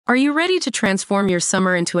Are you ready to transform your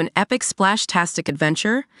summer into an epic splash-tastic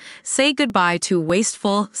adventure? Say goodbye to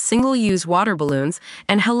wasteful, single-use water balloons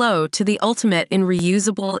and hello to the ultimate in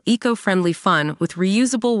reusable, eco-friendly fun with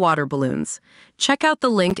reusable water balloons. Check out the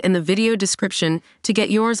link in the video description to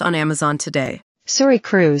get yours on Amazon today. Suri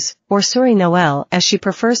Cruise, or Suri Noel as she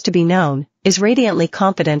prefers to be known, is radiantly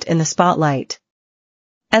confident in the spotlight.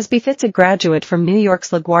 As befits a graduate from New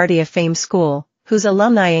York's LaGuardia Fame School, whose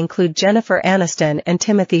alumni include Jennifer Aniston and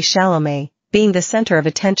Timothée Chalamet, being the center of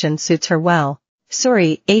attention suits her well.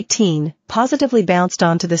 Suri, 18, positively bounced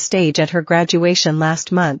onto the stage at her graduation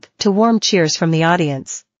last month to warm cheers from the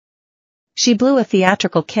audience. She blew a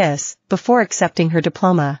theatrical kiss before accepting her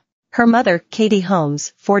diploma. Her mother, Katie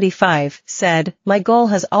Holmes, 45, said, "My goal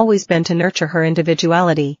has always been to nurture her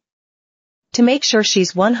individuality. To make sure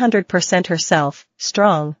she's 100% herself,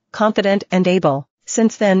 strong, confident and able."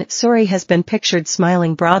 Since then, Suri has been pictured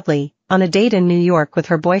smiling broadly, on a date in New York with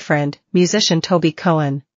her boyfriend, musician Toby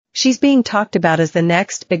Cohen. She's being talked about as the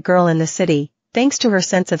next big girl in the city, thanks to her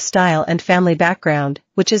sense of style and family background,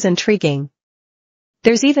 which is intriguing.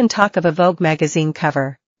 There's even talk of a Vogue magazine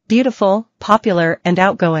cover. Beautiful, popular, and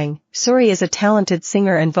outgoing, Suri is a talented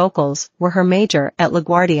singer and vocals were her major at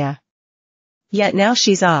LaGuardia. Yet now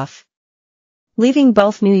she's off. Leaving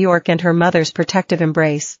both New York and her mother's protective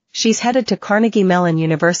embrace, she's headed to Carnegie Mellon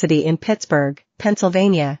University in Pittsburgh,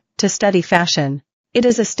 Pennsylvania, to study fashion. It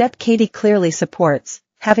is a step Katie clearly supports,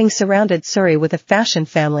 having surrounded Suri with a fashion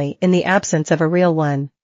family in the absence of a real one.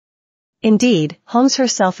 Indeed, Holmes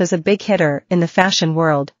herself is a big hitter in the fashion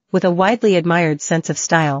world, with a widely admired sense of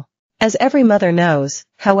style. As every mother knows,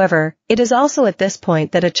 however, it is also at this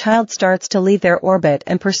point that a child starts to leave their orbit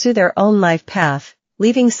and pursue their own life path,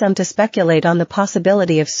 leaving some to speculate on the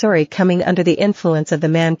possibility of Suri coming under the influence of the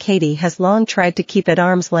man Katie has long tried to keep at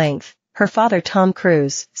arm's length, her father Tom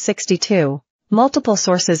Cruise, 62. Multiple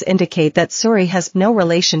sources indicate that Suri has no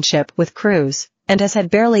relationship with Cruise, and has had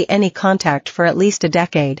barely any contact for at least a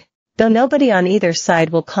decade. Though nobody on either side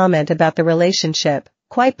will comment about the relationship,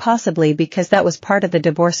 quite possibly because that was part of the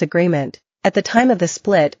divorce agreement. At the time of the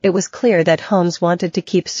split, it was clear that Holmes wanted to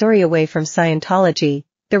keep Suri away from Scientology,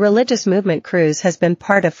 the religious movement Cruise has been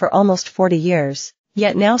part of for almost 40 years.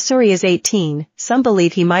 Yet now Suri is 18, some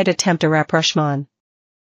believe he might attempt a rapprochement.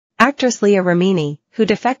 Actress Leah Remini, who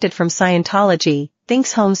defected from Scientology,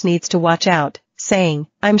 thinks Holmes needs to watch out, saying,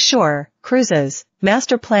 "I'm sure Cruise's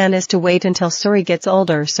master plan is to wait until Suri gets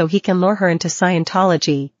older so he can lure her into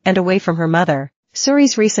Scientology and away from her mother."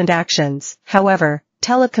 Suri's recent actions, however,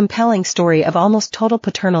 tell a compelling story of almost total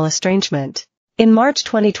paternal estrangement. In March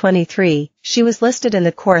 2023, she was listed in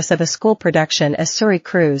the chorus of a school production as Suri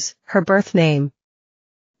Cruise, her birth name.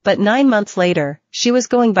 But 9 months later, she was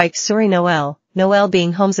going by Suri Noel, Noel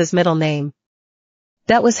being Holmes's middle name.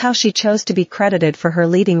 That was how she chose to be credited for her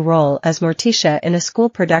leading role as Morticia in a school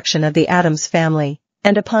production of The Addams Family,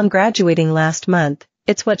 and upon graduating last month,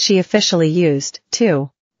 it's what she officially used, too.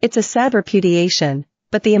 It's a sad repudiation,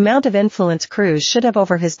 but the amount of influence Cruise should have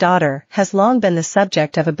over his daughter has long been the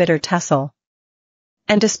subject of a bitter tussle.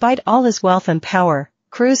 And despite all his wealth and power,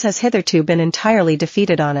 Cruise has hitherto been entirely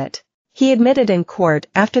defeated on it. He admitted in court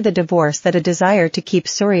after the divorce that a desire to keep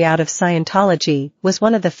Suri out of Scientology was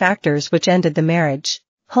one of the factors which ended the marriage.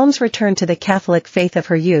 Holmes returned to the Catholic faith of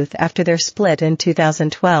her youth after their split in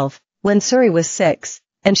 2012, when Suri was 6,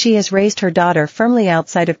 and she has raised her daughter firmly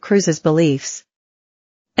outside of Cruise's beliefs.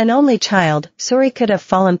 An only child, Suri could have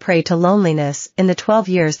fallen prey to loneliness in the 12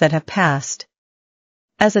 years that have passed.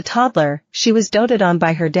 As a toddler, she was doted on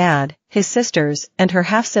by her dad, his sisters, and her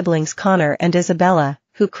half-siblings Connor and Isabella,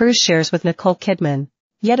 who Cruise shares with Nicole Kidman.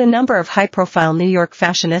 Yet a number of high-profile New York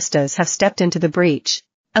fashionistas have stepped into the breach.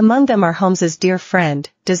 Among them are Holmes's dear friend,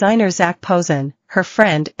 designer Zac Posen, her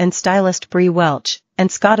friend and stylist Brie Welch,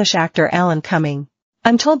 and Scottish actor Alan Cumming.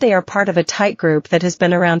 I'm told they are part of a tight group that has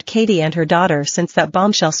been around Katie and her daughter since that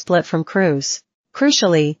bombshell split from Cruise.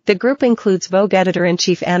 Crucially, the group includes Vogue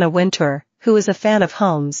editor-in-chief Anna Wintour, who is a fan of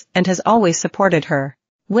Holmes and has always supported her.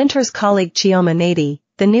 Wintour's colleague Chioma Nady,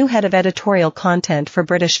 the new head of editorial content for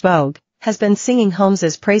British Vogue, has been singing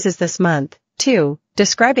Holmes's praises this month, too,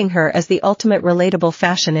 describing her as the ultimate relatable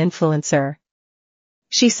fashion influencer.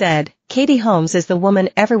 She said, "Katie Holmes is the woman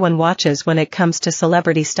everyone watches when it comes to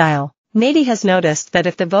celebrity style." Nady has noticed that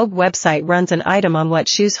if the Vogue website runs an item on what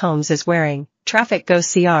shoes Holmes is wearing, traffic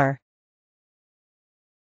goes CR.